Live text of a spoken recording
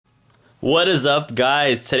What is up,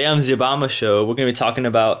 guys? Today on the Obama Show, we're going to be talking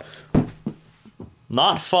about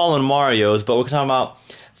not Fallen Marios, but we're talking about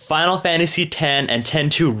Final Fantasy X and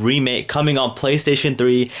X-2 Remake coming on PlayStation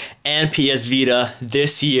 3 and PS Vita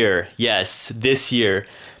this year. Yes, this year.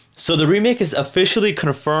 So the remake is officially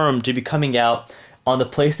confirmed to be coming out on the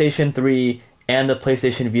PlayStation 3 and the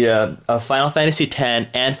PlayStation Vita of Final Fantasy X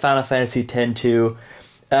and Final Fantasy X-2.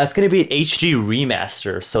 It's going to be an HD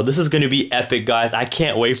remaster, so this is going to be epic, guys. I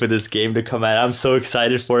can't wait for this game to come out. I'm so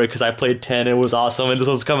excited for it because I played 10 and it was awesome, and this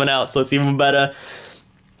one's coming out, so it's even better.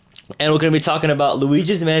 And we're going to be talking about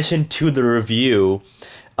Luigi's Mansion 2, the review.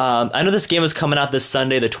 I know this game is coming out this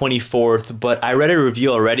Sunday, the 24th, but I read a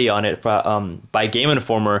review already on it by Game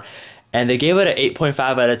Informer, and they gave it an 8.5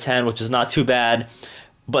 out of 10, which is not too bad.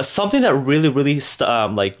 But something that really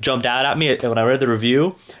jumped out at me when I read the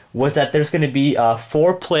review was that there's going to be a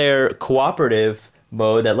 4-player cooperative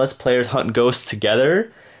mode that lets players hunt ghosts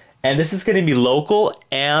together. And this is going to be local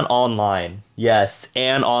and online. Yes,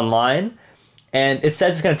 and online. And it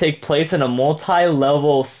says it's going to take place in a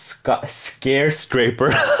multi-level scare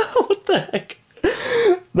scraper. What the heck?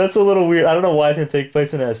 That's a little weird. I don't know why it's going to take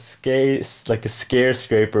place in a scare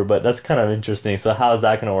scraper, but that's kind of interesting. So how is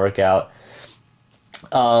that going to work out?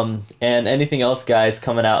 And anything else, guys,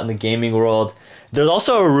 coming out in the gaming world. There's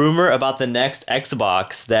also a rumor about the next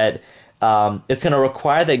Xbox that it's going to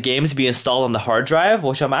require that games be installed on the hard drive,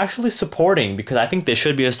 which I'm actually supporting because I think they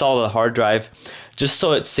should be installed on the hard drive just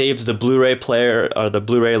so it saves the Blu-ray player or the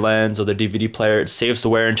Blu-ray lens or the DVD player. It saves the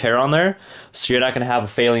wear and tear on there, so you're not going to have a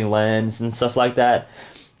failing lens and stuff like that.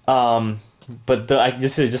 But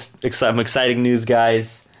this is just some exciting news,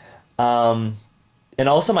 guys. And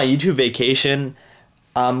also my YouTube vacation.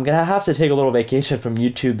 I'm going to have to take a little vacation from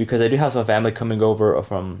YouTube because I do have some family coming over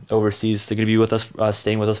from overseas. They're going to be with us,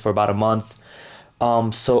 staying with us for about a month.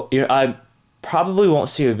 So I probably won't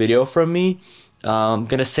see a video from me. I'm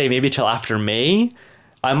going to say maybe till after May.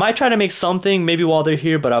 I might try to make something maybe while they're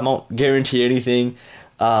here, but I won't guarantee anything.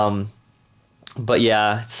 But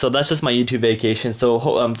yeah, so that's just my YouTube vacation.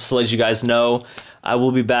 So just to let you guys know, I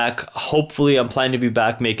will be back. Hopefully, I'm planning to be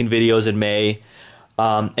back making videos in May.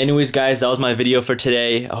 Anyways, guys, that was my video for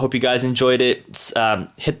today. I hope you guys enjoyed it.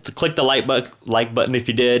 Click the like button if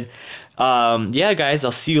you did. Yeah, guys,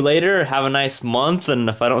 I'll see you later. Have a nice month, and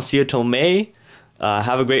if I don't see you till May,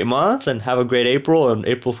 have a great month and have a great April and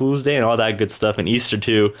April Fool's Day and all that good stuff, and Easter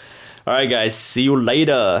too. All right, guys, see you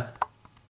later.